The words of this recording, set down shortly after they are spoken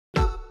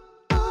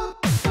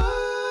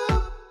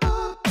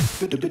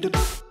Hello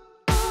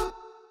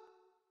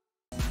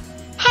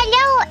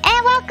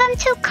and welcome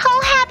to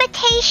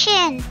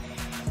Cohabitation.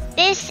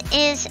 This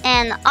is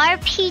an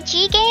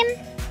RPG game.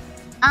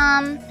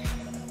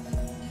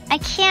 I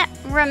can't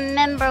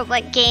remember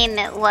what game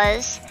it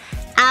was,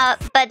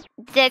 but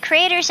the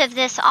creators of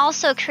this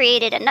also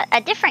created a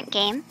different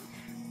game.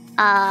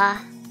 And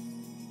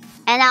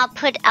I'll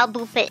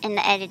boop it in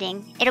the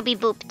editing. It'll be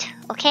booped,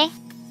 okay?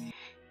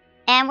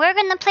 And we're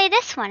gonna play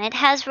this one. It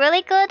has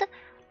really good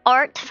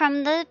art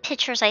from the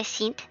pictures I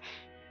seen,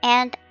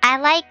 and I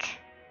like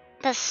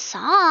the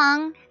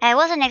song. I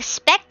wasn't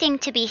expecting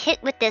to be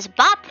hit with this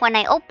bop when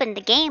I opened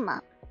the game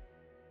up,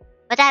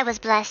 but I was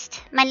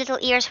blessed. My little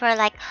ears were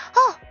like,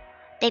 oh,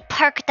 they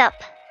perked up.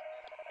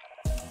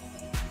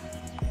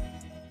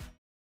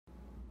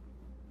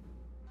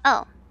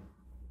 Oh.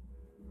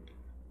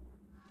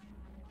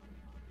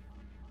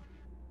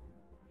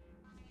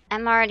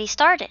 I'm already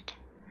started.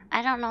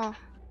 I don't know.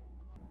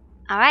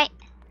 Alright.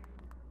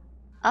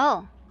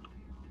 Oh.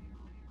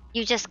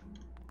 You just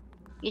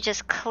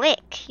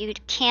click. You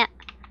can't...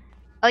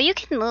 Oh, you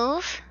can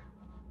move.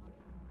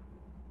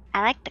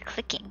 I like the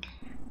clicking.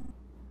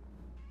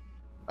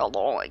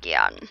 Hello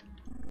again.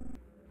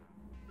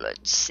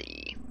 Let's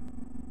see.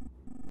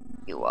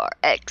 You are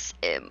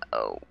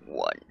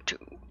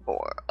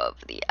XMO124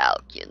 of the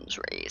Alkians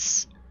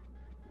race.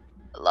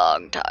 A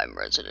long-time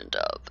resident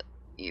of,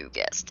 you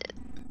guessed it,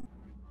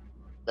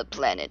 the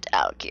planet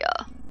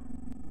Alkia.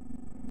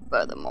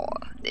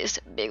 Furthermore, this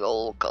big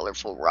ol'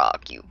 colorful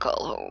rock you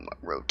call home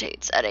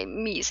rotates at a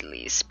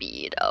measly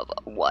speed of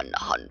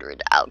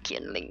 100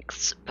 Alkian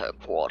links per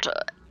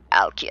quarter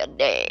Alkia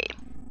day.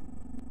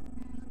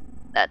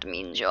 That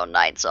means your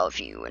nights are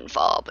few and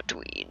far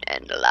between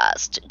and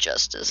last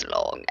just as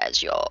long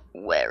as your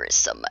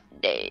wearisome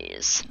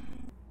days.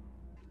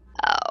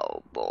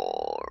 How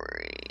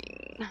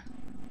boring.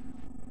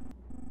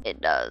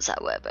 It does,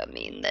 however,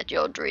 mean that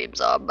your dreams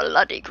are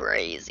bloody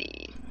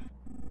crazy.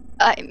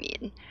 I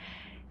mean,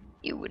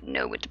 you would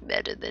know it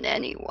better than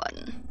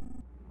anyone.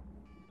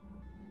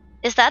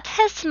 Is that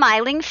his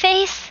smiling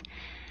face?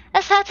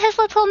 Is that his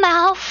little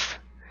mouth?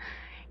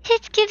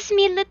 It gives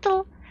me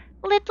little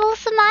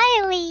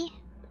smiley.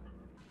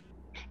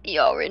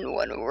 You're in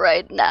one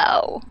right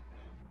now.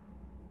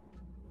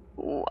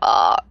 Who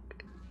are...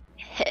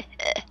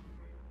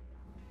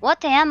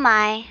 What am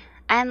I?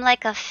 I'm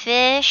like a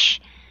fish,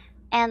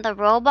 and the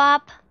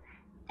robot,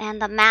 and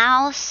the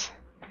mouse.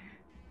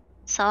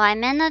 So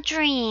I'm in a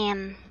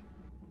dream.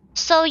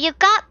 So you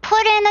got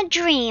put in a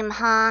dream,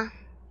 huh?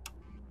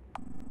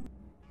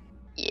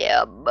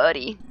 Yeah,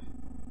 buddy.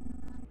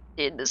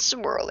 Did the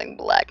swirling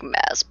black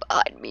mass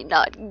behind me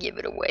not give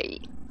it away?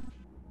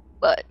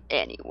 But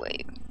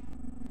anyway,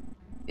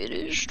 it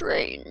is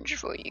strange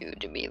for you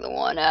to be the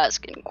one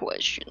asking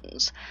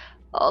questions.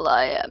 All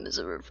I am is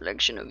a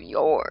reflection of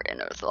your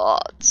inner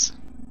thoughts.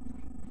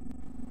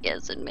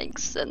 Guess it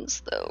makes sense,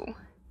 though.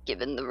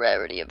 Given the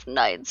rarity of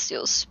nights,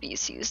 your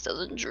species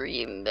doesn't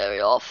dream very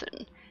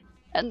often,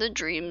 and the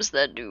dreams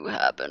that do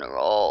happen are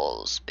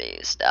all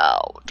spaced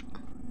out.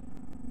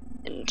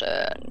 In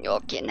turn,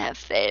 your kin have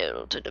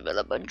failed to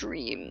develop a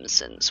dream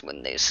sense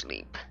when they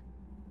sleep,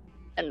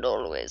 and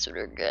always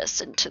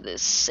regress into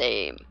this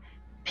same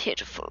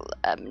pitiful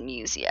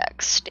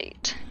amnesiac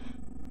state.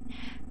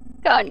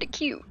 Kinda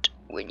cute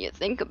when you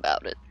think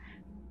about it,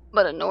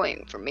 but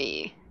annoying for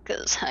me,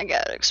 'cause I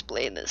gotta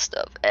explain this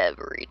stuff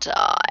every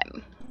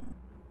time.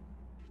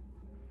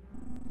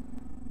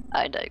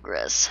 I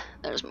digress.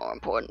 There's more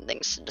important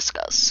things to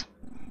discuss.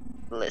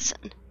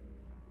 Listen.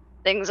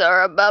 Things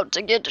are about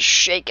to get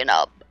shaken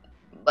up,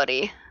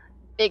 buddy.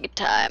 Big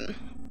time.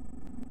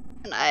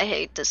 And I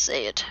hate to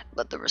say it,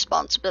 but the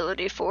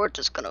responsibility for it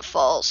is gonna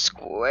fall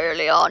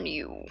squarely on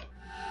you.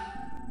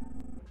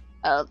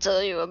 I'll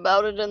tell you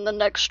about it in the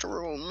next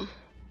room.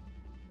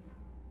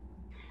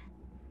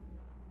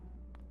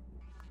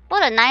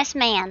 What a nice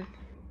man.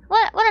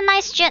 What a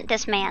nice gent,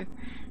 this man.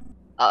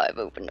 I've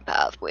opened a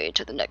pathway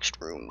to the next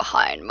room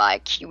behind my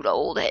cute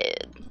old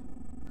head.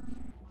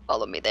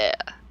 Follow me there.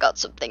 Got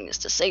some things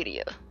to say to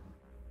you.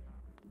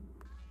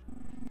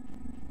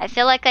 I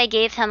feel like I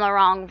gave him a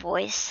wrong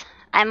voice.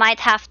 I might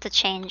have to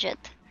change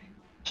it.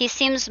 He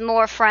seems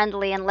more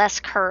friendly and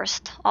less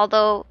cursed,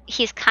 although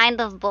he's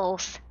kind of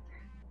both.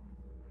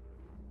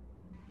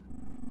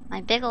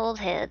 My big old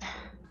head.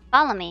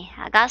 Follow me.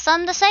 I got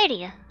something to say to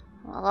you.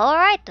 Well,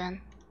 alright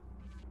then.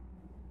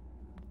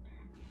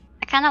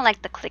 I kinda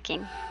like the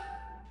clicking.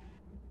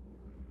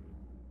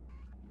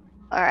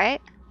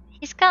 Alright.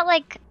 He's got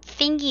like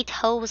fingy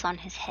toes on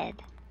his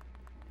head.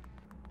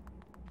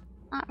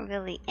 Not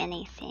really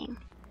anything.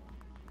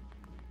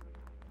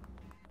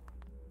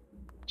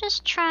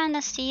 Just trying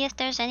to see if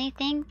there's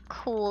anything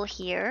cool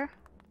here.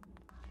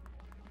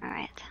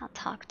 Alright, I'll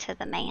talk to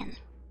the man.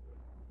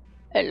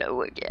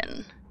 Hello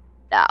again.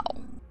 Now,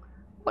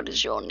 what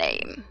is your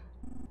name?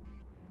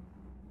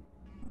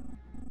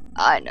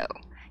 I know,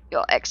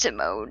 you're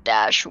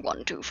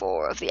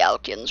XMO-124 of the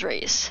Alkians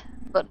race,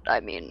 but I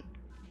mean,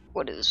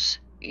 what is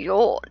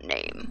your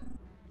name?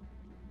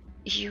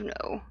 You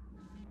know.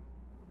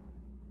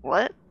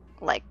 What?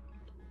 Like,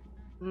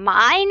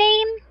 My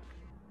name?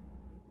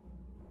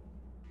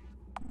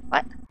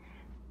 What?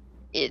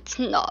 it's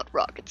not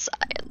rocket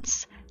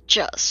science.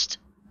 Just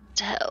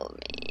tell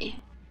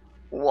me,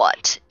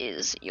 what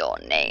is your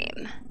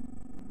name?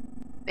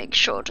 Make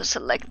sure to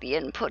select the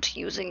input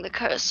using the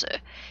cursor.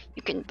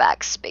 You can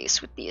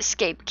backspace with the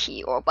escape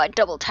key or by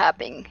double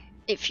tapping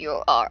if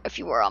you are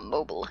on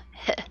mobile.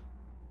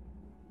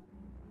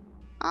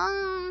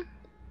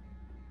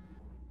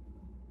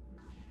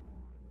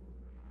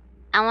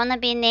 I wanna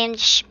be named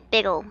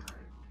Shpiggle.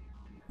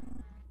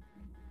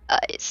 I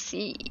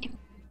see.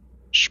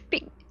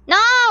 Shpiggle.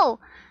 No!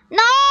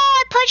 No!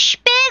 I put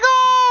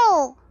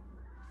Shpiggle!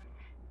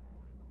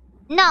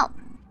 No.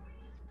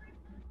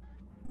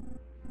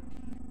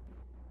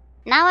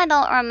 Now I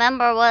don't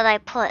remember what I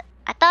put.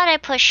 I thought I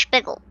put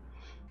Shpiggle.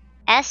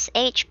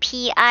 S-H-P-I-G-G-L-E.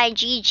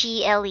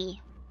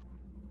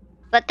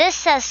 But this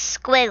says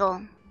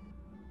Squiggle.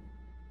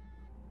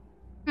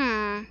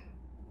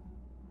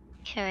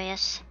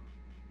 Curious.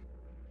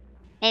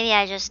 Maybe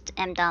I just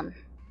am dumb.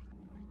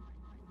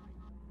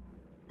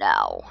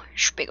 Now,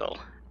 Shpiggle,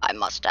 I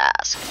must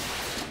ask.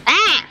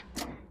 Ah!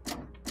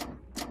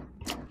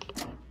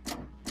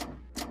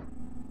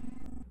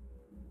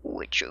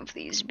 Which of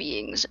these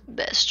beings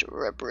best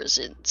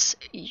represents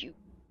you?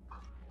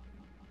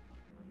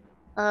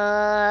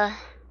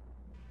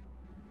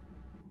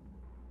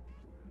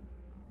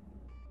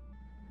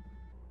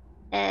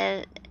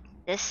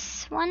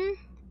 This one,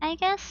 I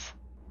guess?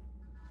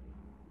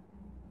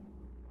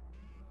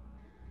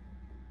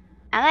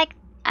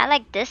 I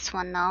like this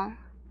one though.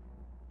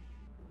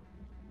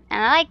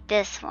 And I like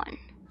this one.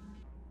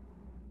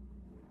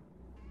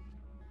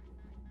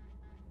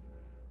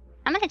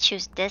 I'm gonna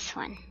choose this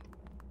one.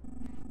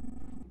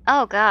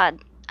 Oh god,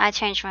 I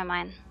changed my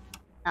mind.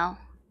 No.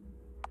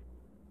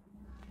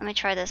 Let me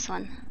try this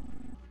one.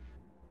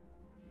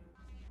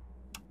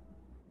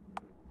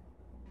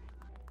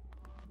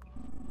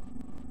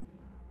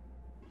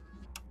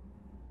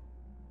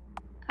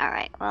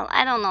 Alright, well,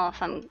 I don't know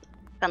if I'm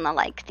gonna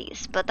like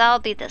these, but that'll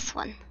be this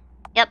one.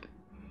 Yep.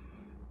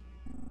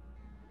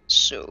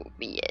 So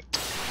be it.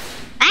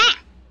 Ah!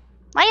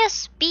 Why you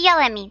yell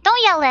at me?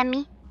 Don't yell at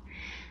me.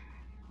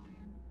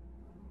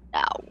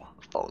 Now,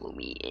 follow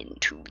me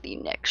into the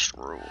next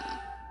room.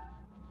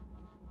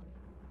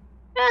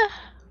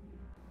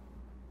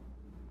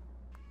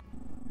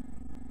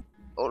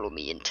 Follow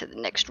me into the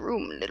next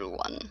room, little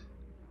one.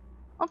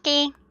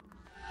 Okay.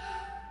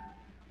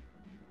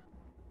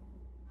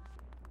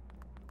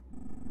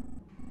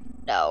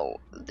 Now,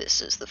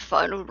 this is the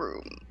final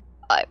room,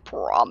 I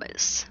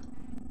promise.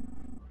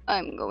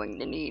 I'm going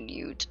to need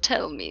you to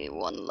tell me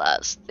one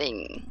last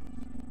thing.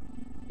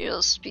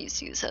 Your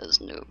species has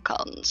no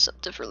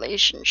concept of a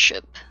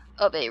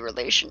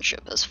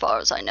relationship as far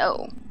as I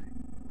know.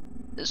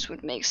 This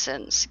would make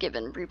sense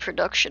given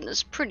reproduction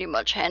is pretty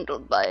much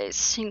handled by a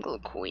single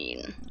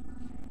queen.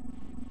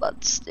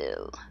 But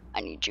still,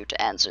 I need you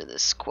to answer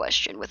this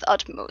question with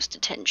utmost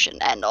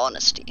attention and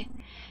honesty.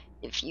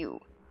 If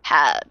you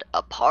had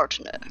a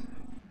partner,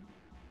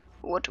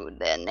 what would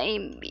their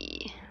name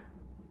be?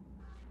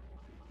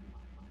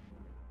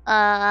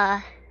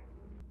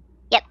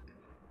 Yep.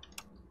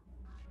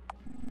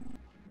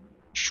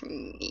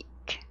 Shmeek.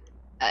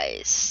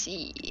 I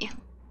see.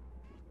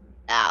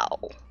 Now.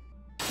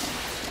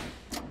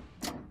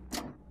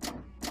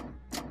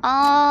 Oh,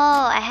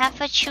 I have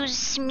to choose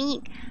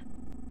Smeek.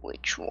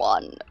 Which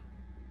one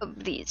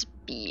of these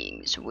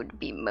beings would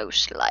be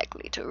most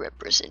likely to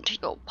represent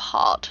your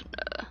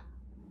partner?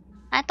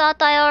 I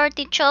thought I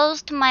already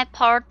chose my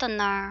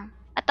partner.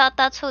 I thought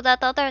that's who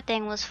that other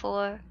thing was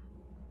for.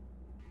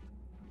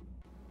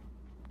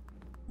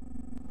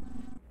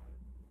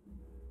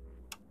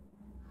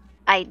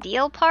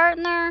 Ideal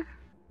partner?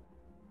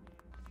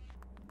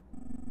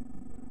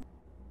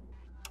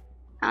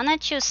 I wanna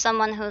choose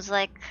someone who's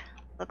like,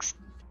 looks...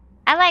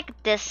 I like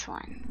this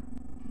one.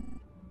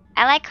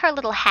 I like her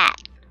little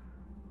hat.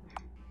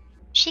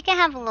 She can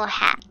have a little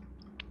hat.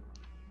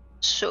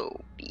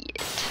 So be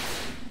it.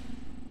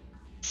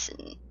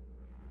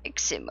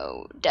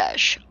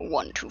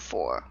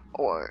 Ximo-124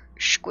 or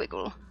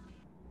Shpiggle.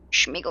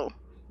 Shpiggle.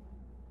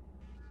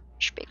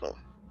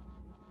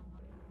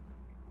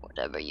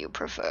 Whatever you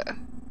prefer.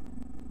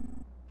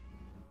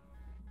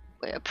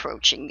 We're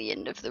approaching the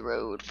end of the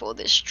road for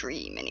this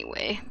dream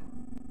anyway.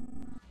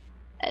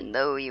 And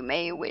though you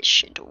may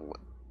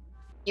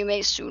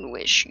soon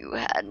wish you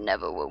had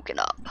never woken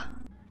up,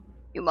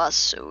 you must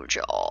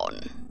soldier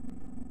on.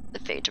 The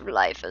fate of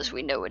life as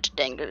we know it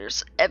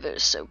dangles ever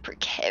so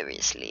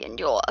precariously in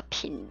your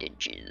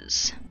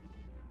appendages.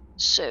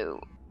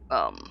 So,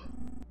 no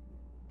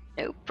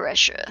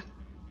pressure.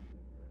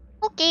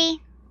 Okay.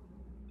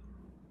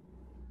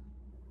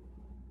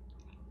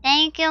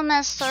 Thank you,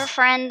 Mr.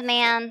 Friend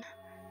Man.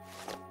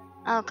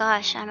 Oh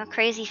gosh, I'm a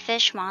crazy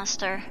fish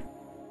monster.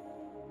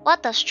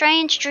 What a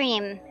strange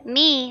dream.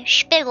 Me,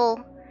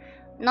 Shpiggle,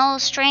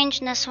 knows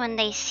strangeness when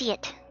they see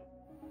it.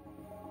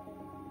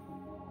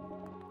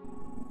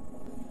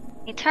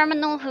 A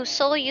terminal whose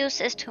sole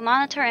use is to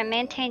monitor and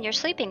maintain your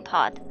sleeping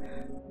pod.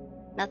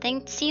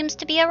 Nothing seems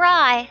to be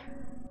awry.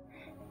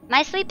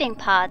 My sleeping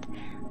pod.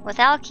 With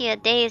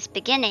Alkia days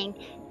beginning,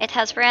 it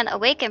has ran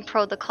Awaken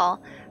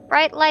protocol.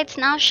 Bright lights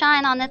now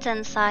shine on its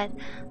inside.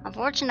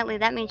 Unfortunately,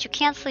 that means you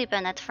can't sleep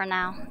in it for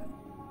now.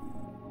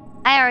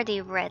 I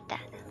already read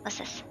that. What's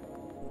this?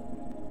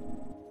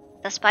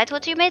 Despite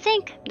what you may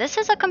think, this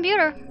is a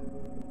computer.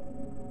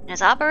 It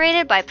is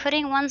operated by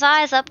putting one's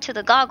eyes up to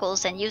the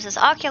goggles and uses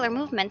ocular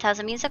movement as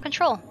a means of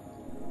control.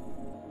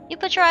 You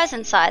put your eyes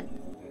inside.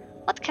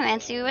 What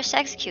commands do you wish to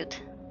execute?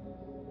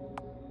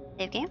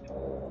 Save game?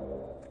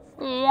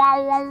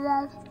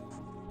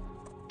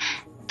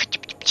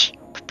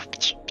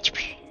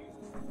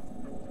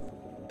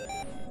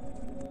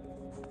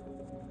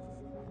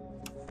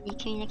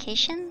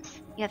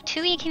 E-communications? You have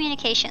 2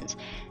 e-communications.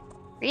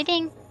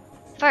 Reading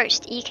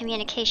first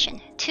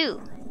e-communication.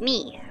 2.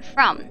 Me.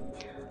 From.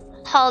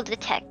 Hull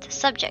detect.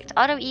 Subject.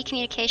 Auto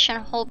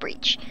e-communication hull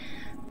breach.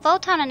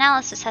 Photon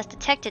analysis has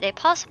detected a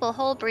possible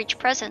hull breach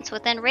presence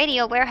within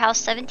Radio Warehouse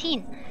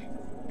 17.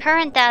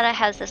 Current data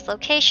has this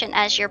location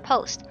as your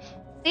post.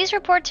 Please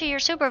report to your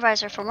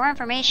supervisor for more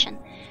information.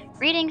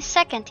 Reading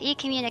second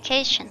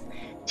e-communication.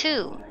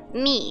 2.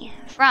 Me.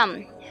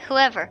 From.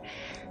 Whoever.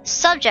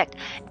 Subject.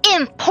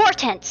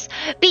 Importance.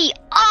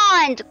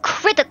 Beyond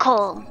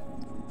critical.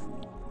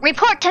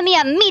 Report to me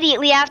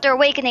immediately after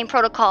awakening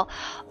protocol.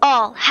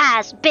 All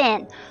has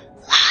been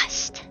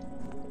lost.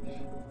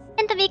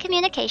 End of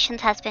e-communications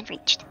has been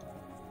reached.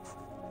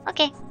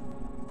 Okay.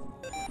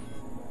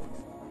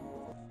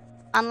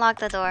 Unlock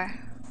the door.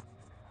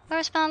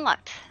 Door's been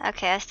unlocked.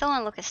 Okay, I still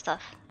want to look at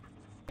stuff.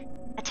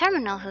 A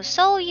terminal whose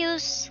sole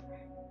use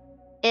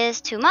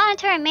is to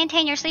monitor and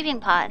maintain your sleeping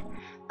pod.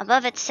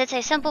 Above it sits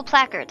a simple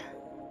placard.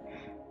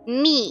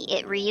 Me,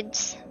 it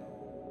reads.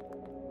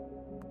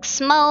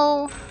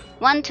 Smo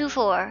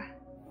 124.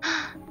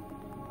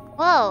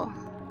 Whoa.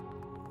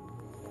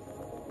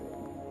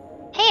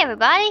 Hey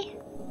everybody!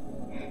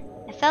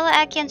 I fell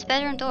at Akian's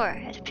bedroom door.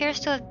 It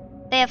appears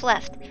they have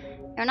left.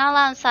 You're not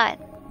allowed inside.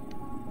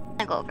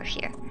 I'll go over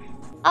here.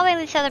 I'll wait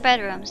these other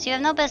bedrooms. You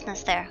have no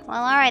business there.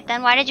 Well, alright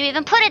then. Why did you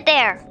even put it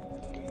there?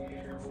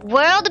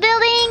 World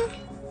building?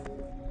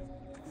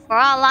 For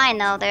all I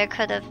know, there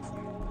could have...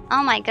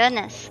 Oh my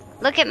goodness.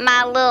 Look at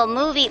my little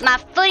movie. My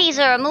footies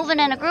are moving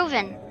and a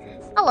grooving.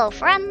 Hello,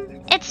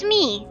 friend. It's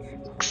me,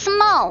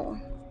 Smo.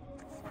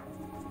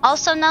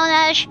 Also known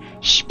as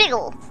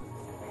Shpiggle.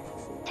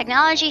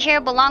 Technology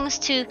here belongs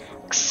to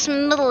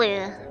Xmidl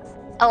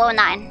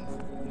 009.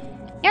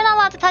 You're not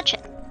allowed to touch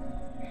it.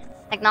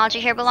 Technology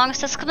here belongs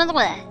to Xmidl.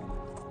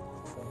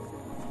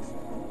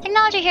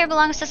 Technology here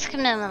belongs to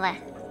Xmidl.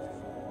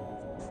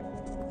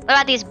 What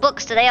about these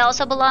books? Do they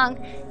also belong?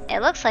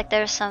 It looks like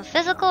there's some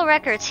physical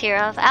records here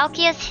of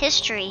Alkia's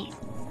history.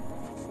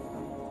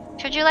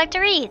 Should you like to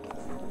read?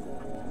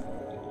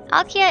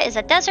 Alkia is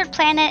a desert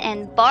planet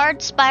in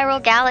Barred Spiral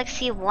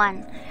Galaxy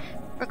 1.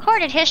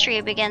 Recorded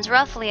history begins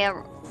roughly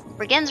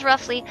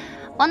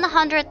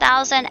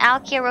 100,000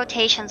 Alkia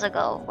rotations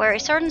ago, where a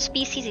certain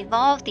species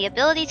evolved the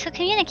ability to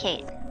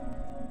communicate.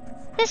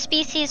 This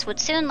species would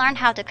soon learn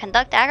how to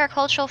conduct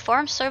agricultural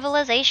farm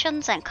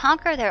civilizations and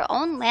conquer their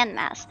own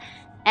landmass,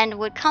 and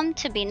would come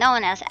to be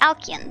known as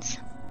Alkians.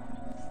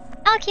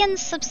 Alkians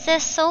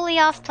subsist solely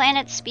off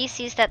planet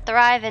species that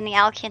thrive in the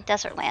Alkian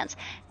desert lands,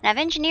 and have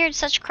engineered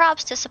such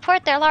crops to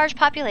support their large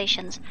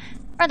populations.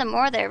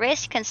 Furthermore, their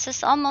race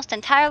consists almost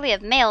entirely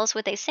of males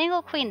with a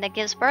single queen that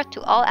gives birth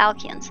to all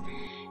Alkians.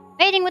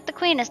 Mating with the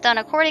queen is done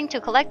according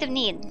to collective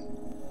need.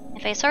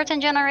 If a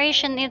certain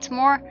generation needs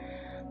more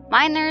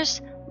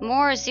minors,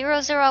 more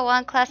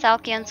 001 class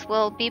Alkians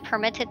will be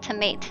permitted to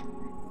mate.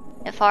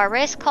 If our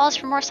race calls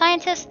for more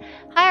scientists,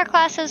 higher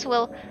classes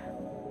will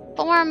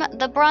form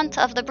the brunt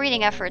of the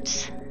breeding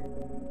efforts.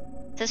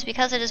 This is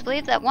because it is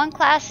believed that one's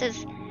class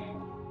is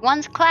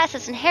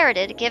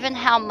inherited, given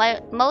how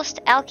most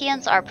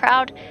Alkians are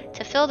proud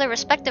to fill their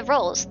respective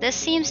roles. This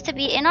seems to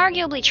be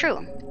inarguably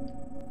true.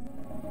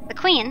 The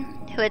queen,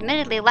 who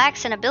admittedly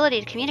lacks an ability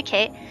to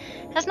communicate,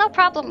 has no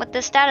problem with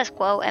this status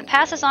quo and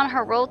passes on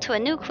her role to a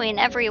new queen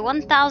every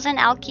 1,000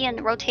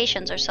 Alkian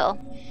rotations or so.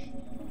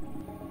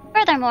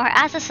 Furthermore,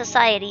 as a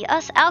society,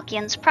 us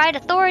Alkians pride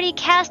authority,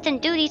 caste,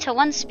 and duty to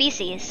one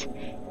species.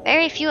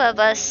 Very few of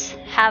us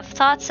have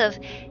thoughts of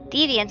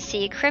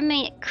deviancy,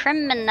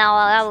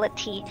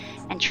 criminality,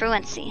 and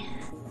truancy.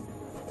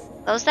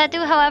 Those that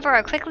do, however,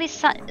 are quickly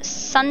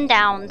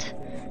sundowned.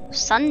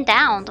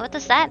 Sundowned? What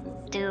does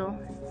that do?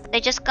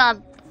 They just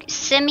gonna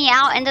send me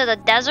out into the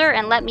desert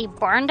and let me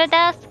burn to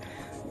death?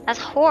 That's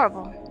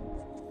horrible.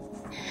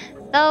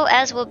 Though,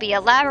 as will be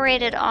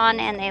elaborated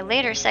on in a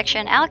later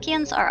section,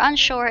 Alkians are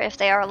unsure if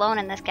they are alone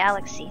in this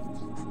galaxy.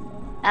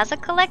 As a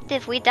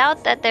collective, we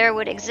doubt that there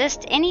would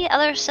exist any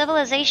other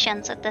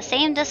civilizations with the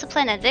same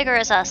discipline and vigor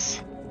as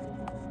us.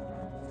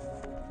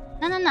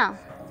 No.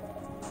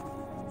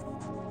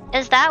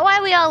 Is that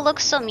why we all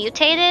look so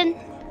mutated?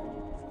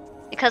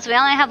 Because we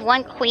only have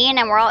one queen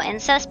and we're all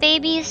incest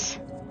babies?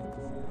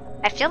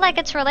 I feel like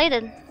it's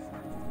related.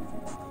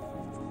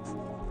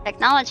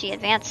 Technology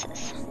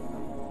advances.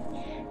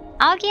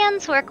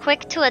 Alkians were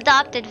quick to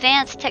adopt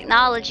advanced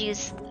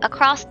technologies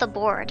across the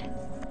board.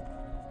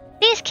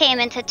 These came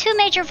into two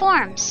major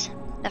forms.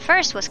 The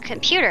first was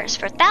computers.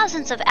 For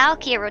thousands of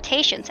Alkia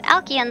rotations,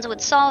 Alkians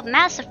would solve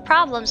massive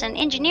problems in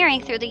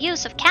engineering through the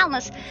use of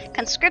countless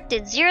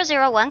conscripted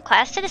 001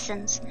 class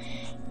citizens.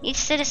 Each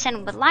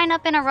citizen would line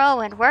up in a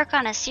row and work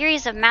on a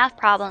series of math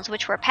problems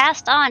which were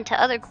passed on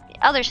to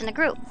others in the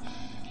group.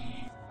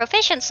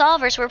 Proficient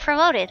solvers were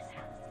promoted.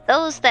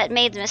 Those that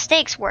made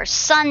mistakes were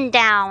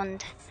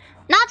sundowned.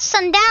 Not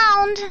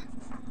sundowned!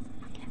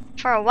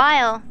 For a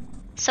while.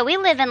 So we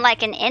live in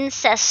like an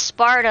incest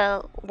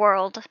Sparta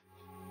world.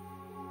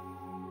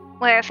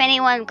 Where if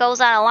anyone goes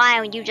out of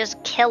line, you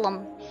just kill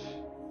them.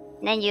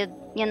 And then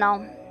you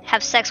know,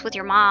 have sex with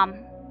your mom.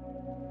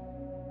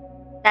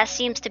 That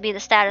seems to be the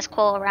status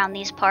quo around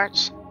these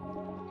parts.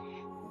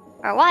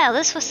 For a while,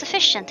 this was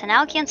sufficient, and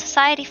Alkian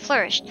society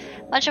flourished.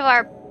 Much of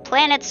our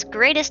planet's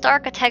greatest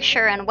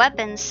architecture and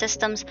weapons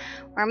systems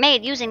were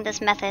made using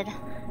this method.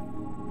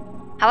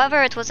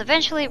 However, it was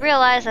eventually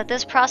realized that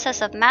this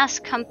process of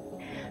mass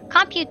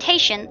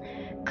computation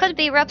could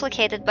be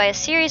replicated by a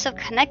series of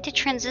connected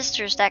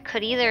transistors that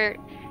could either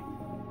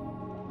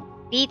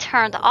be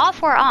turned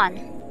off or on.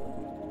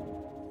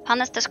 Upon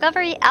this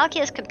discovery,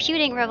 Alkia's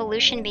computing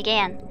revolution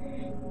began.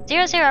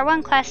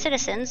 001 class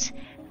citizens,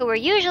 who were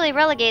usually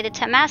relegated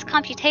to mass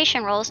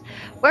computation roles,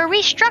 were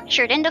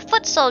restructured into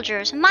foot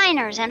soldiers,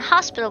 miners, and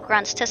hospital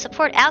grunts to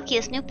support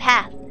Alkia's new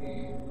path.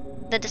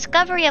 The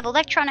discovery of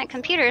electronic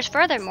computers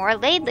furthermore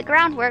laid the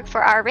groundwork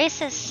for our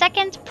race's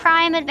second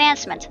prime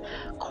advancement,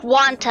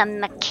 quantum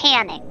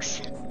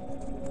mechanics.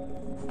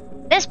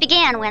 This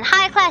began when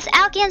high-class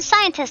Alkian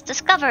scientists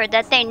discovered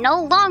that they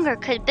no longer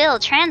could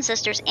build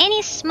transistors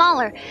any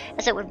smaller,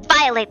 as it would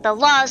violate the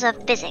laws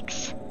of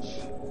physics.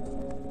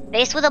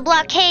 Faced with a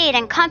blockade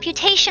and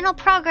computational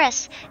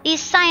progress,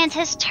 these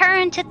scientists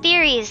turned to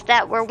theories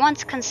that were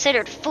once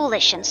considered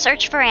foolish in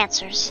search for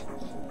answers.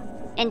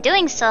 In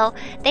doing so,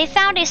 they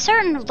found a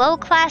certain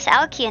low-class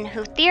Alkian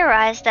who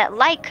theorized that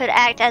light could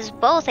act as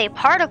both a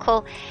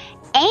particle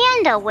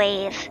and a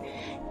wave,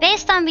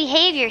 based on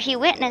behavior he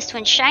witnessed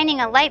when shining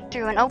a light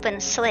through an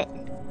open slit.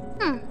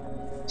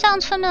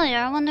 Sounds familiar.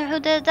 I wonder who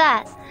did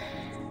that.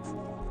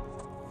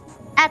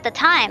 At the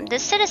time, the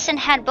citizen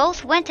had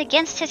both went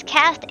against his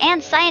caste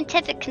and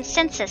scientific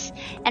consensus,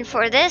 and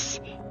for this,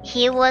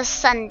 he was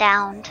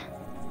sundowned.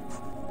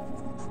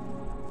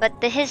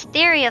 But his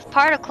theory of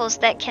particles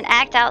that can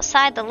act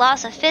outside the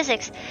laws of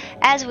physics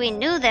as we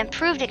knew them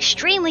proved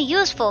extremely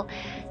useful.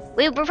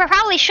 We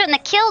probably shouldn't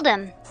have killed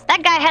him.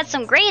 That guy had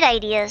some great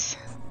ideas.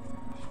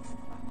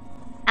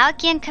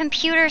 Alkian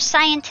computer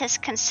scientists,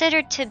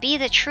 considered to be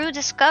the true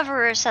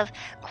discoverers of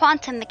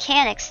quantum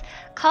mechanics,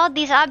 called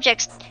these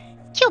objects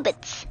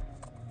qubits.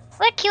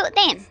 What a cute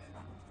name.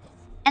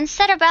 And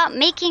set about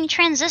making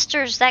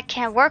transistors that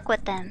can work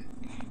with them.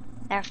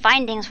 Their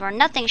findings were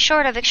nothing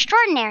short of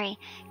extraordinary.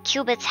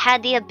 Qubits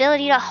had the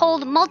ability to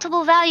hold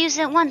multiple values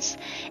at once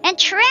and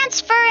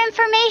transfer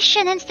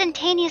information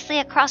instantaneously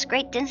across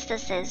great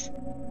distances.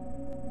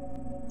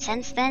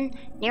 Since then,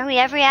 nearly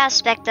every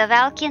aspect of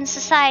Alkian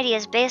society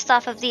is based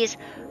off of these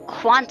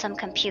quantum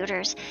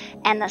computers,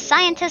 and the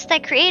scientists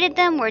that created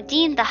them were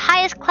deemed the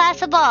highest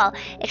class of all,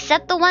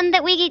 except the one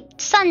that we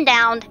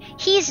sundowned.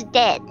 He's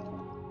dead.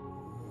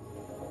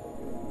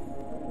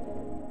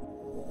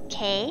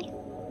 Okay.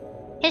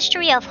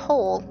 History of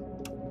Whole.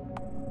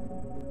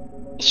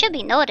 It should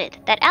be noted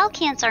that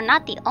Alkians are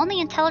not the only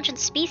intelligent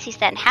species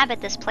that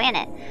inhabit this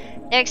planet.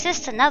 There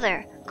exists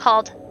another,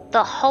 called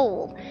the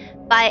Whole,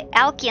 by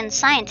Alkian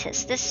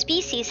scientists. This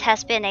species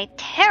has been a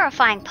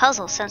terrifying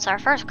puzzle since our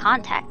first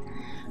contact.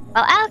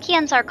 While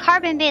Alkians are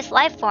carbon-based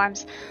life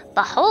forms,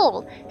 the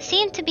Whole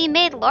seem to be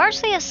made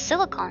largely of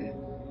silicon.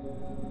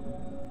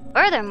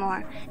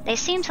 Furthermore, they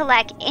seem to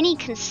lack any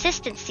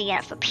consistency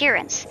of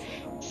appearance.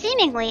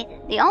 Seemingly,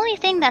 the only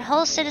thing that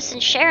Whole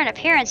citizens share in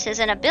appearance is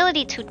an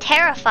ability to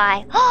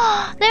terrify.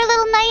 Their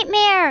little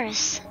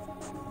nightmares!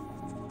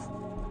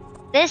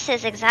 This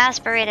is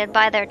exacerbated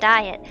by their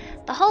diet.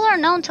 The Whole are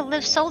known to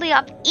live solely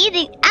off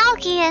eating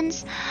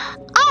Alkians.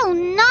 Oh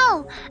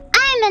no!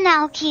 I'm an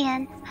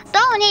Alkian!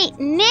 Don't eat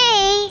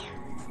me!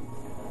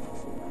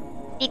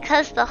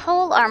 Because the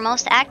Whole are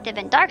most active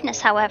in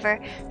darkness, however,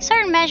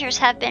 certain measures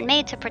have been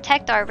made to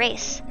protect our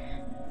race.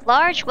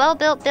 Large,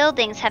 well-built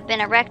buildings have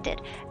been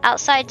erected.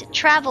 Outside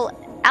travel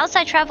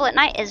at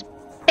night is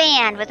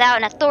banned without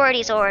an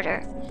authority's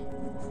order.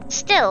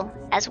 Still,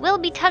 as will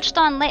be touched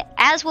on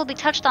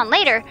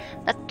later,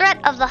 the threat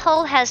of the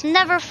Whole has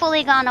never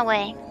fully gone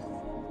away.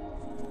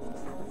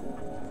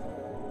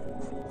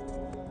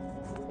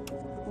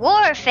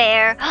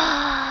 Warfare!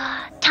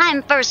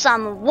 Time for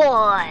some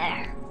war!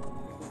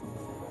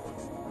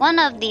 One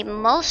of the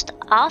most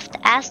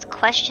oft-asked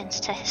questions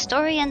to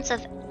historians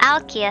of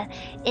Alkia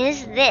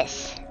is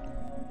this.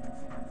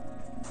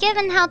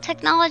 Given how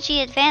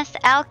technology advanced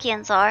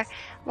Alkians are,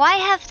 why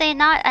have they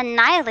not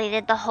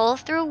annihilated the Whole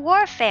through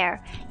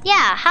warfare?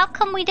 Yeah, how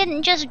come we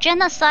didn't just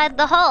genocide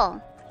the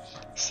Whole?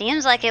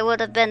 Seems like it would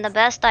have been the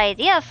best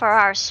idea for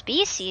our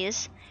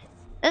species.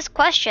 This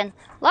question,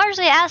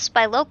 largely asked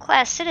by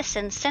low-class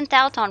citizens sent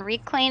out on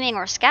reclaiming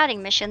or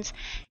scouting missions,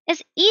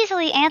 is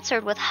easily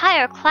answered with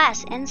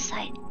higher-class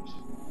insight.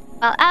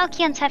 While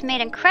Alkians have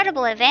made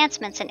incredible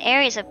advancements in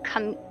areas of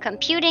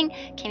computing,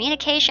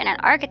 communication, and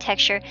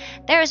architecture,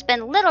 there has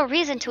been little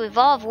reason to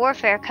evolve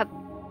warfare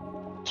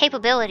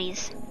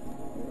capabilities.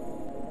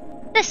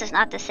 This is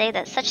not to say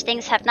that such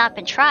things have not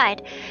been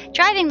tried.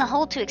 Driving the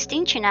whole to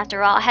extinction,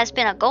 after all, has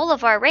been a goal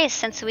of our race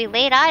since we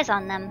laid eyes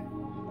on them.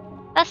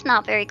 That's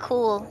not very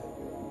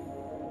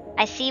cool.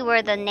 I see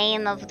where the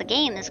name of the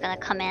game is going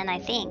to come in, I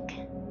think.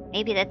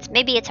 Maybe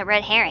it's a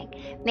red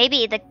herring.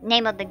 Maybe the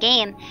name of the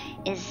game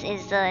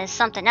is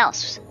something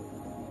else.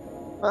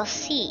 We'll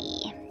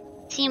see.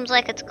 Seems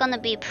like it's gonna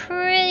be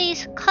pretty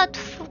cut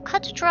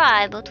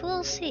dry, but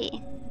we'll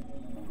see.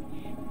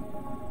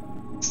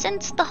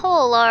 Since the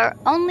Hull are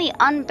only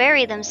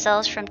unbury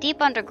themselves from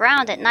deep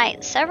underground at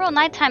night, several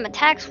nighttime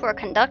attacks were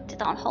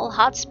conducted on Hull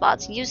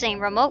hotspots using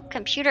remote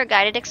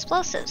computer-guided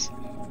explosives.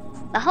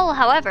 The Hull,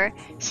 however,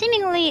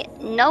 seemingly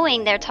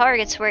knowing their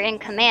targets were in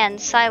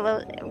command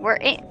silos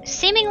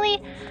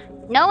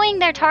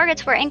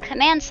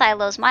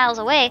miles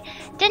away,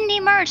 didn't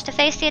emerge to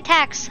face the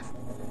attacks.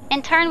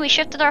 In turn, we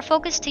shifted our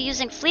focus to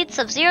using fleets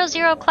of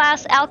 00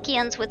 class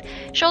Alkians with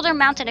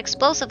shoulder-mounted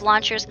explosive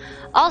launchers,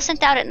 all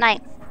sent out at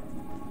night.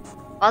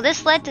 While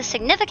this led to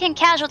significant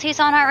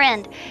casualties on our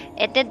end,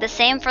 it did the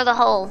same for the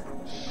Hull.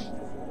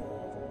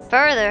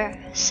 Further,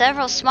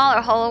 several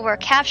smaller Hull were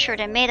captured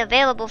and made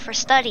available for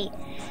study.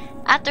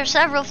 After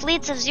several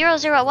fleets of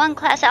 001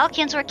 class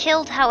Alkians were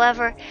killed,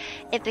 however,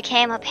 it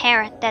became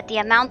apparent that the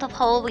amount of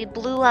Hull we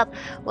blew up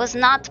was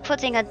not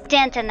putting a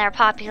dent in their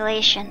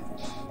population.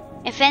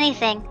 If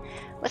anything,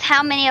 with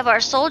how many of our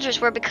soldiers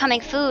were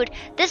becoming food,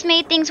 this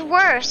made things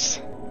worse.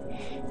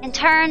 In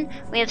turn,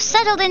 we have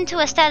settled into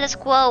a status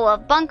quo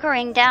of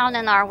bunkering down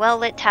in our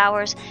well-lit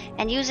towers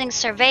and using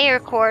surveyor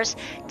corps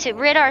to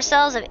rid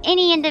ourselves of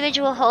any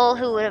individual Hull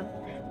who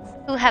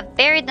have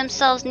buried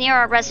themselves near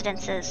our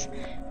residences.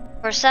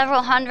 For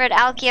several hundred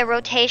Alkia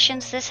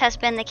rotations, this has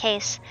been the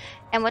case,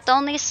 and with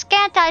only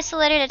scant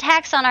isolated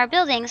attacks on our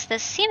buildings,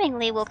 this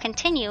seemingly will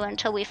continue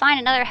until we find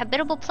another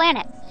habitable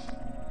planet.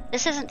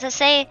 This isn't to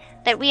say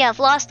that we have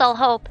lost all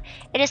hope.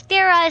 It is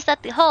theorized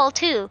that the Hull,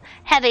 too,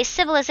 have a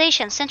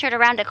civilization centered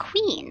around a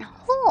queen.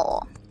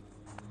 Oh,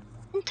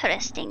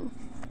 interesting.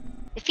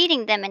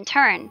 Defeating them in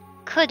turn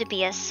could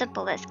be as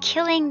simple as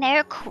killing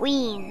their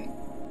queen.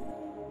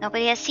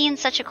 Nobody has seen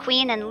such a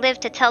queen and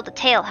lived to tell the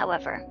tale,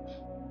 however.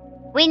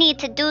 We need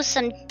to do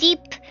some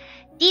deep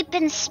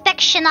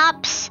inspection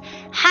ops,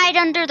 hide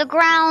under the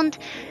ground,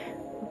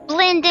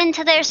 blend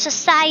into their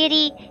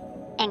society,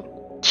 and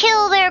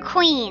kill their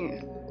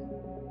queen.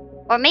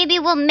 Or maybe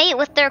we'll mate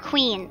with their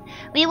queen.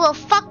 We will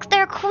fuck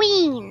their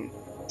queen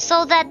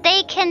so that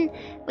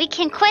we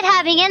can quit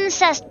having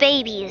incest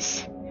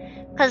babies.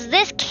 'Cause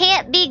this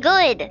can't be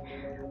good.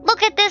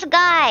 Look at this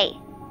guy.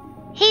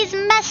 He's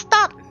messed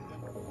up.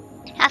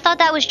 I thought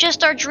that was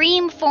just our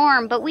dream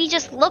form, but we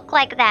just look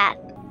like that.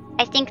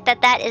 I think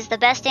that is the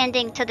best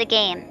ending to the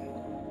game.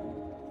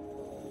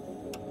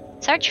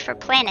 Search for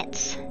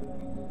planets.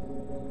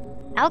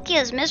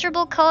 Alkia's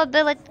miserable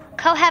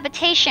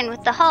cohabitation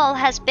with the Hull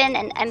has been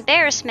an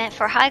embarrassment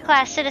for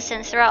high-class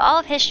citizens throughout all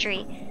of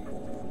history.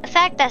 The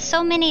fact that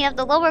so many of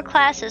the lower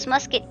classes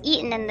must get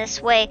eaten in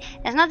this way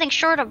is nothing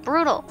short of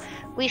brutal,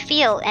 we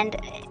feel, and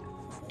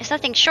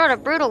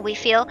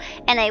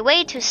a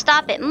way to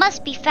stop it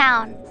must be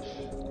found.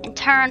 In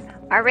turn,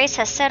 our race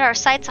has set our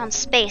sights on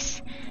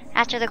space.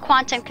 After the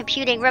quantum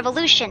computing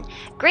revolution,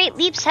 great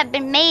leaps have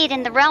been made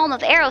in the realm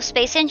of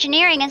aerospace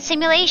engineering and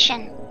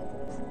simulation.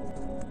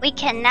 We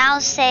can now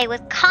say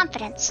with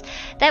confidence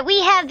that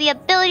we have the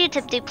ability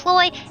to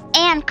deploy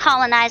and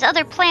colonize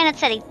other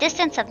planets at a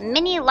distance of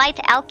many light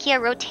Alkia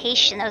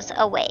rotations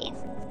away.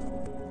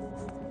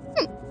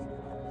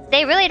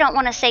 They really don't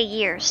want to say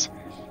years.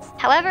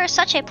 However,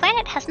 such a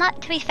planet has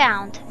not to be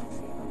found.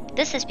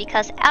 This is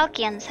because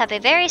Alkians have a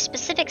very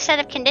specific set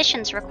of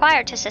conditions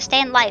required to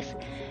sustain life,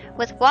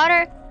 with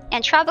water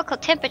and tropical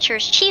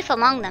temperatures chief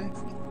among them.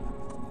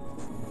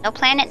 No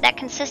planet that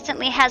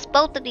consistently has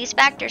both of these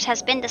factors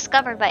has been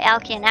discovered by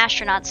Alkian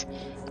astronauts,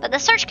 but the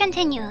search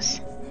continues.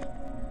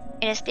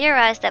 It is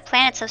theorized that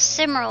planets of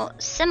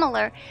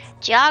similar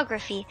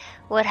geography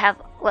would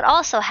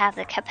also have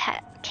the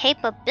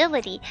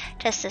capability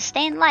to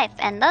sustain life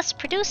and thus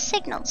produce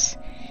signals.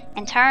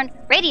 In turn,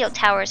 radio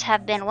towers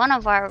have been one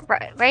of our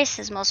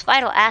race's most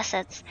vital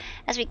assets,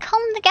 as we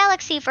comb the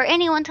galaxy for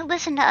anyone to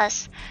listen to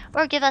us,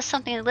 or give us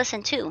something to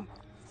listen to.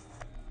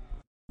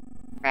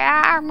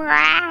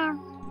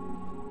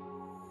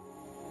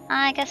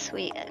 I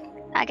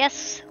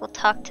guess we'll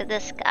talk to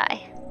this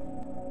guy.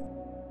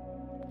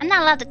 I'm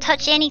not allowed to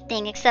touch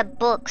anything except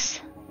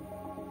books.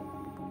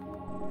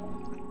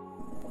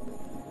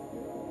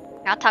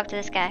 I'll talk to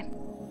this guy.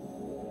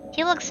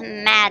 He looks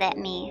mad at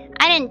me.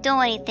 I didn't do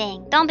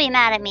anything. Don't be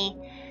mad at me.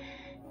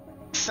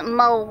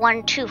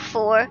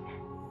 Smo124.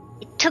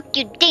 It took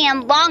you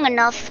damn long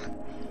enough.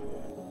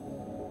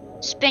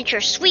 Spent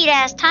your sweet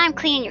ass time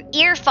cleaning your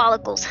ear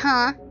follicles,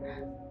 huh?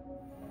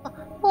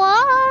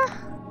 What?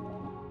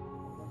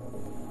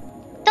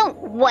 Don't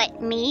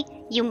what me,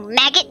 you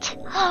maggot.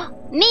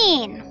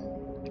 Mean.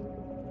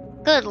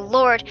 Good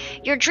lord,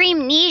 your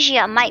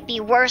dreamnesia might be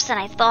worse than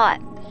I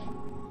thought.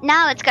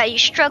 Now it's got you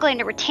struggling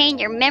to retain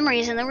your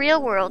memories in the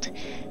real world.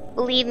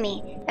 Believe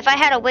me, if I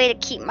had a way to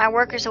keep my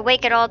workers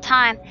awake at all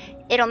time,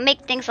 it'll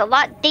make things a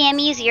lot damn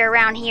easier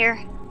around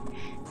here.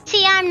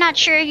 See, I'm not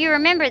sure if you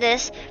remember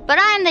this, but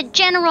I'm the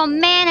general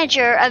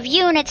manager of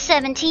Unit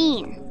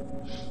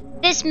 17.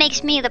 This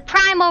makes me the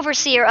prime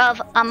overseer of,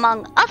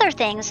 among other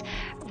things,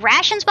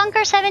 Rations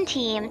Bunker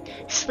 17,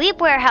 Sleep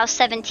Warehouse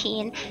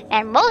 17,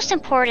 and most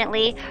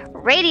importantly,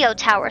 Radio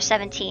Tower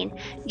 17,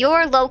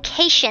 your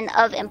location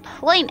of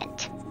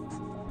employment.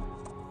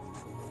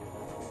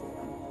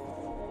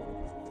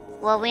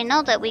 Well, we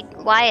know that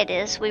why it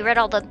is. We read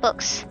all the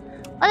books.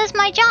 What is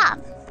my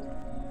job?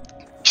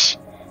 Psh,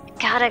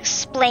 gotta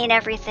explain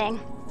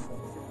everything.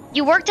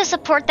 You work to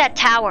support that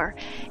tower.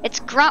 It's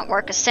grunt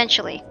work,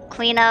 essentially.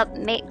 Cleanup,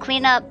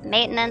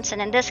 maintenance,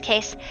 and in this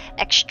case,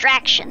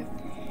 extraction.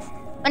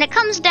 When it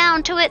comes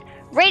down to it,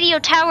 radio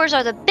towers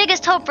are the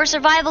biggest hope for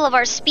survival of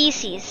our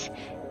species.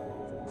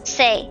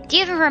 Say, do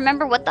you even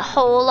remember what the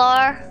whole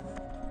are?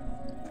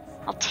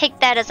 I'll take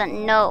that as a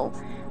no.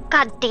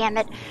 God damn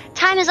it.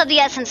 Time is of the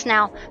essence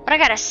now, but I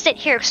gotta sit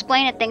here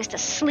explaining things to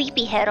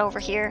Sleepyhead over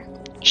here.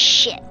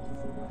 Shit.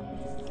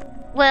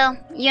 Well,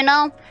 you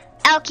know,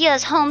 Alkia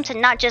is home to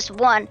not just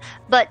one,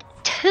 but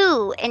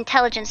two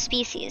intelligent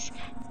species.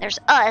 There's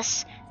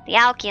us, the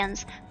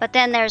Alkians, but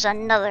then there's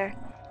another.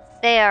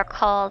 They are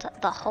called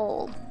the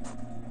Whole.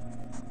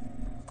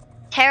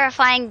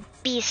 Terrifying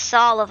beasts,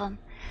 all of them.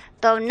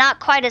 Though not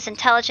quite as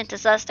intelligent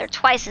as us, they're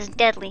twice as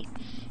deadly.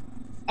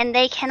 And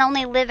they can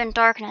only live in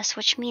darkness,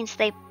 which means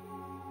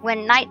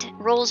when night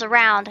rolls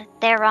around,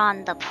 they're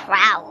on the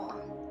prowl.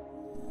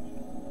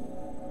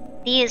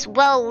 These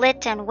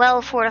well-lit and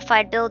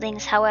well-fortified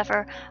buildings,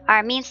 however, are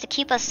a means to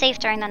keep us safe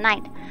during the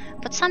night.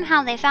 But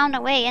somehow they found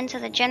a way into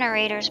the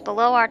generators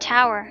below our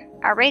tower,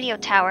 our radio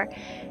tower,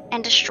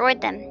 and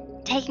destroyed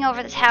them, taking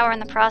over the tower in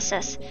the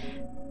process.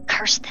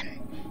 Curse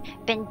them.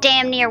 Been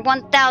damn near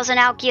 1,000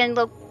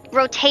 Alkian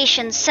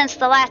rotations since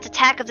the last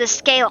attack of this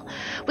scale.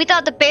 We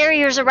thought the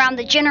barriers around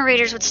the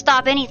generators would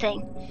stop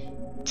anything.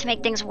 To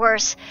make things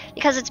worse,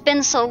 because it's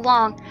been so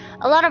long,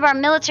 a lot of our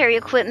military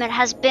equipment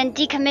has been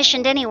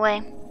decommissioned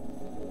anyway.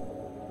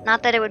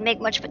 Not that it would make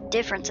much of a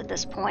difference at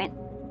this point.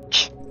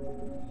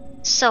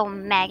 So,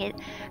 maggot,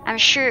 I'm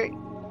sure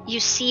you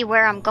see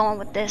where I'm going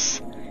with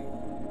this.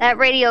 That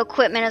radio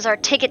equipment is our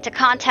ticket to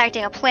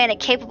contacting a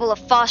planet capable of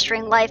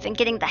fostering life and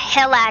getting the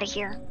hell out of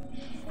here.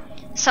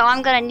 So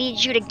I'm gonna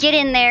need you to get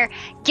in there,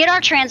 get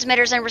our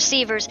transmitters and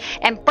receivers,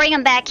 and bring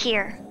them back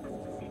here.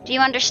 Do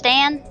you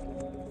understand?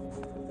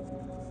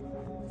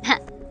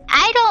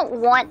 I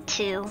don't want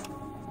to.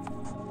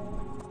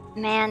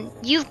 Man,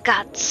 you've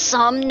got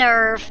some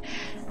nerve.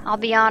 I'll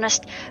be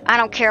honest, I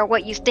don't care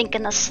what you think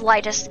in the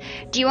slightest.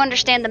 Do you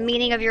understand the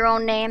meaning of your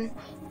own name?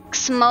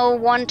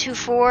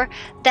 XMO124?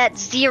 That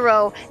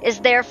 0 is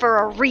there for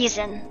a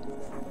reason.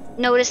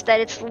 Notice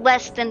that it's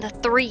less than the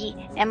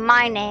 3 in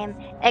my name,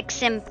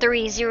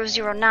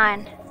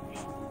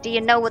 XM3009. Do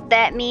you know what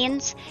that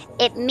means?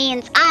 It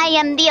means I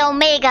am the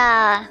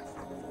Omega!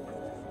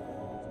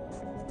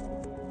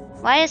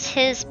 Why is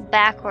his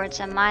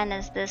backwards and mine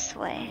is this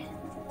way?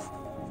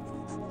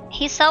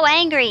 He's so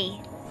angry.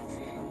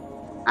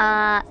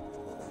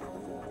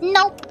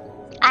 Nope.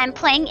 I'm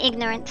playing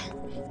ignorant.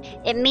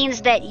 It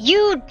means that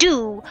you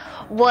do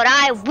what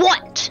I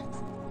want.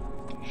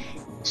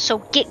 So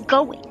get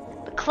going.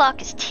 The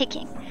clock is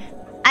ticking.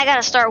 I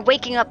gotta start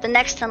waking up the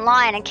next in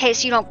line in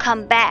case you don't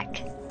come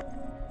back.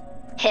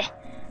 Heh,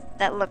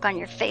 that look on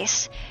your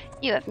face.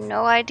 You have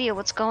no idea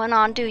what's going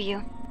on, do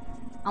you?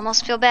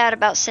 Almost feel bad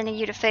about sending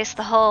you to face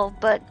the Hull,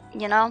 but,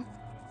 you know,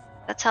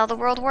 that's how the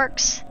world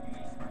works.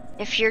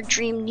 If your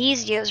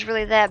dreamnesia is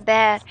really that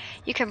bad,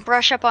 you can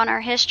brush up on our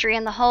history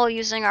in the Hull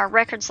using our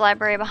records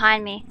library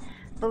behind me.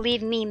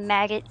 Believe me,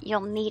 maggot,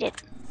 you'll need it.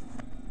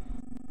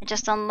 I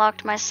just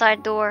unlocked my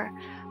side door.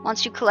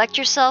 Once you collect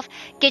yourself,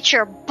 get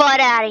your butt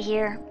out of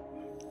here.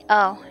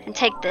 Oh, and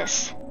take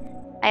this.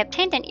 I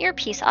obtained an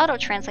earpiece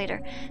auto-translator.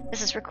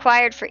 This is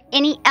required for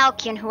any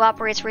Alkian who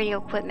operates radio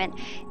equipment.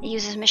 It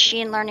uses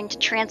machine learning to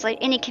translate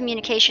any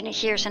communication it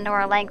hears into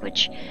our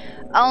language.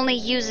 Only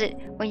use it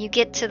when you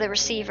get to the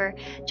receiver,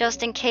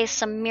 just in case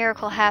some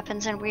miracle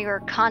happens and we are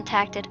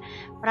contacted.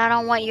 But I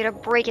don't want you to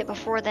break it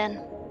before then.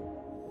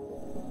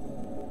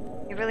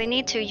 You really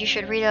need to. You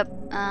should read up.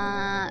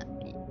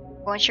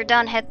 Once you're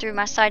done, head through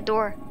my side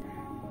door.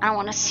 I don't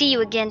want to see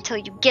you again till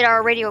you get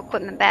our radio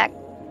equipment back.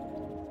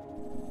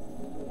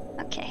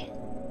 Okay.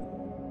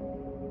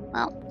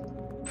 Well,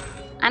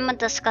 I'm a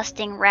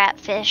disgusting rat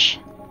fish.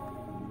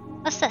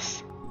 What's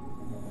this?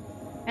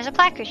 There's a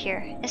placard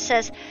here. It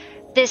says,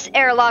 "This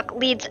airlock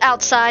leads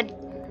outside."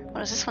 What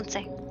does this one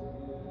say?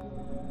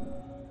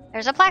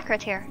 There's a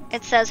placard here.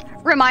 It says,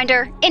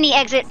 "Reminder, any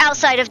exit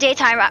outside of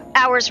daytime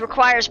hours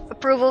requires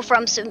approval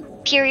from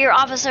superior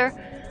officer.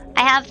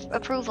 I have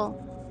approval.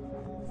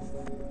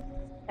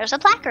 There's a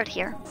placard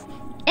here.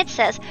 It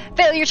says,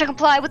 failure to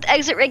comply with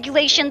exit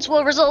regulations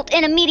will result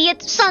in immediate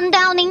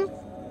sundowning.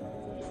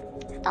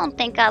 I don't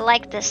think I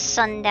like this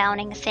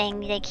sundowning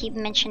thing they keep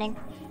mentioning.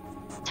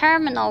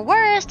 Terminal,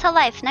 where is to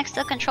life next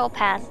to the control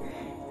pad?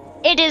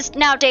 It is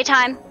now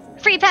daytime.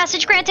 Free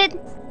passage granted.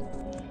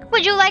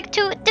 Would you like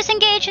to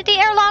disengage the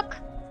airlock?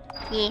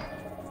 Yeah.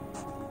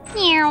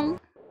 Meow.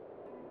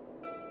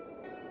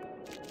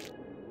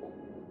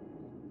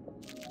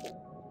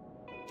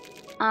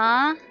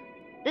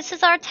 This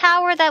is our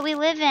tower that we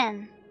live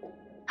in.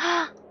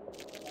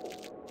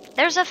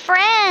 There's a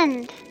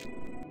friend.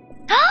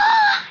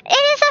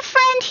 It is a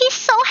friend. He's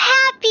so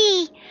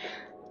happy.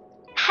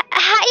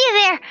 Hi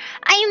there.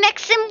 I'm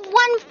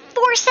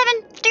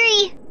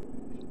XM1473.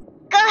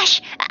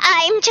 Gosh,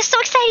 I'm just so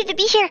excited to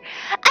be here.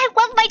 I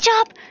love my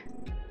job.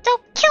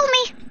 Don't kill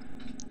me.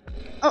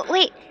 Oh,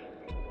 wait.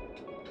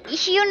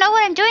 You know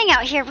what I'm doing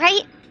out here,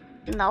 right?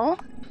 No.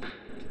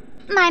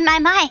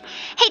 My.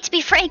 Hate to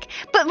be frank,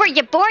 but were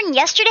you born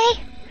yesterday?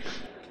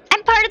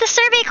 I'm part of the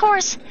survey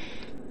course.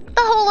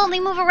 The hole only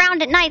move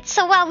around at night,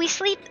 so while we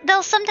sleep,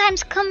 they'll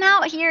sometimes come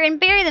out here and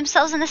bury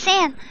themselves in the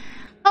sand,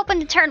 hoping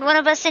to turn one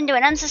of us into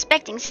an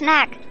unsuspecting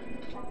snack.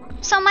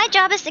 So my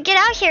job is to get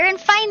out here and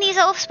find these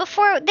oafs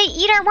before they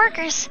eat our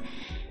workers.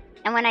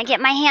 And when I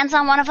get my hands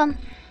on one of them,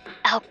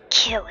 I'll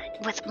kill it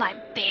with my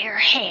bare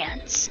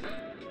hands.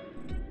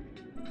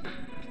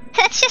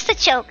 That's just a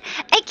joke.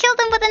 I killed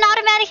him with an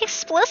automatic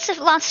explosive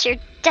launcher.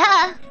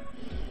 Duh.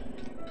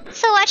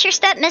 So watch your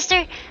step,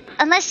 mister.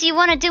 Unless you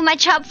want to do my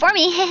job for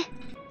me.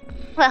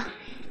 Well,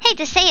 hate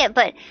to say it,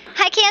 but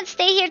I can't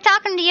stay here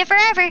talking to you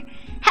forever.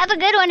 Have a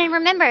good one, and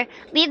remember,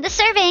 leave the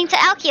surveying to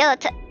Alkia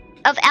to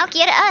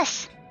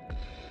us.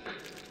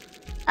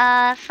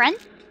 Friend?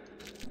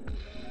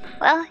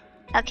 Well,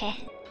 okay.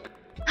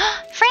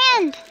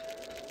 Friend!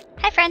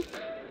 Hi, friend.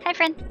 Hi,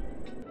 friend.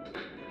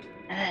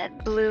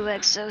 That blue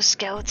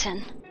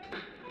exoskeleton.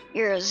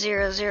 You're a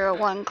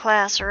 001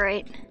 class,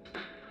 right?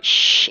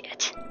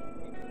 Shit.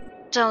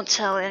 Don't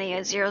tell any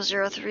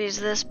 003s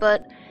this,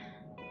 but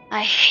I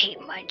hate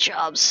my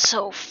job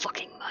so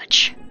fucking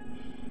much.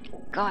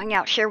 Going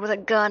out here with a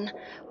gun,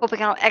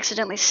 hoping I don't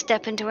accidentally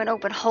step into an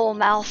open hole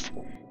mouth.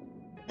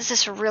 Is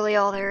this really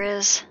all there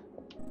is?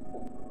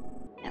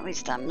 At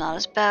least I'm not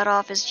as bad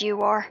off as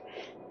you are.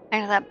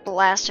 And that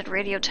blasted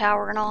radio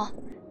tower and all.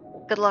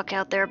 Good luck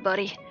out there,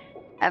 buddy.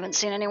 Haven't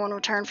seen anyone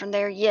return from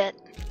there yet.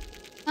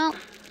 Well,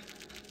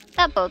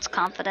 that bodes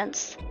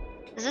confidence.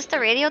 Is this the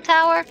radio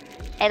tower?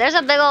 Hey, there's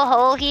a big old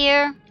hole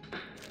here.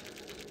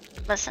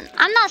 Listen,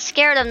 I'm not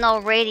scared of no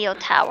radio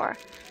tower.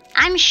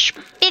 I'm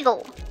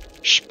Shpiggle.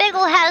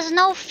 Shpiggle has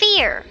no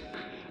fear.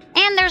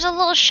 And there's a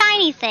little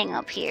shiny thing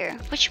up here,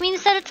 which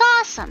means that it's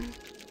awesome.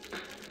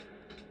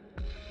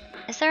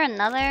 Is there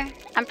another?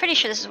 I'm pretty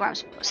sure this is where I'm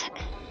supposed to...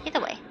 Either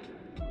way.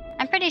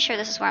 I'm pretty sure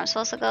this is where I'm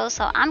supposed to go,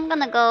 so I'm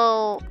gonna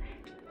go...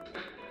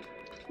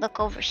 look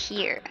over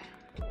here.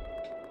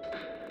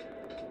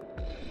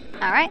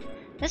 Alright,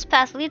 this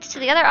path leads to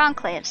the other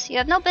enclaves. You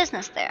have no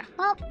business there.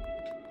 Well,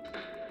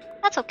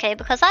 that's okay,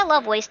 because I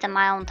love wasting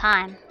my own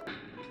time.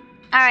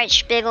 Alright,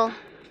 Shpiggle.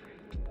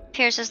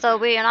 Appears as though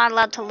we are not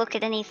allowed to look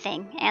at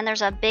anything, and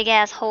there's a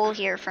big-ass hole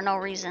here for no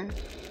reason.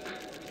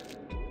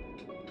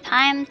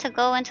 Time to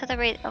go into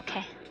the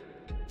okay. ...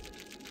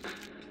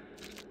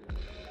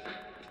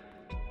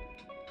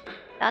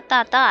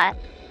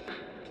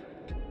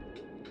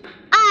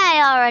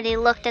 I already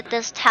looked at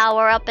this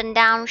tower up and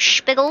down,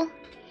 Shpiggle.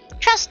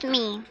 Trust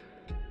me.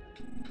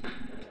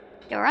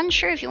 You're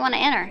unsure if you want to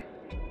enter,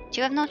 but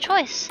you have no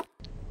choice.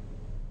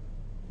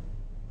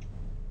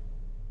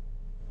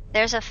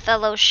 There's a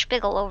fellow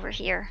Shpiggle over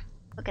here.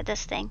 Look at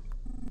this thing.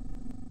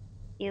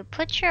 You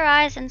put your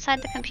eyes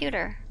inside the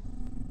computer.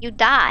 You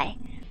die.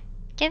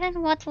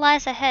 Given what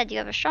lies ahead, you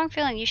have a strong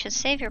feeling you should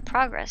save your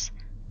progress.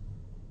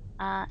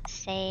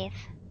 Save.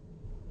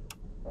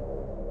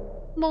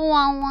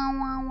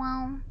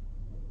 Wow.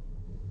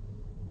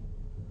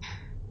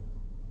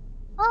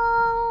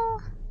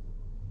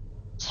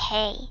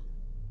 Okay.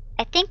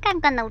 I think I'm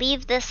gonna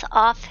leave this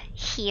off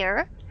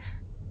here.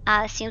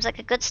 Seems like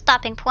a good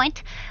stopping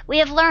point. We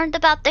have learned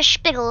about the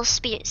Shpiggle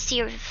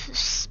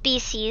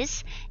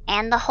species,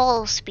 and the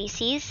whole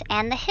species,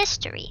 and the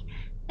history.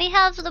 We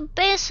have the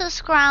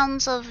basis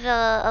grounds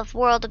of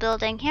world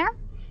building here.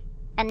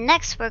 And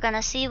next we're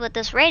gonna see what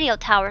this radio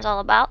tower is all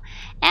about,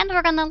 and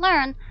we're gonna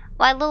learn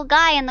why little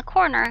guy in the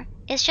corner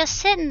is just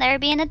sitting there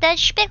being a dead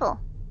Shpiggle.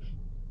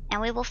 And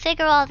we will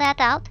figure all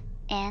that out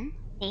in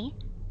the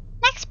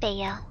next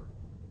video.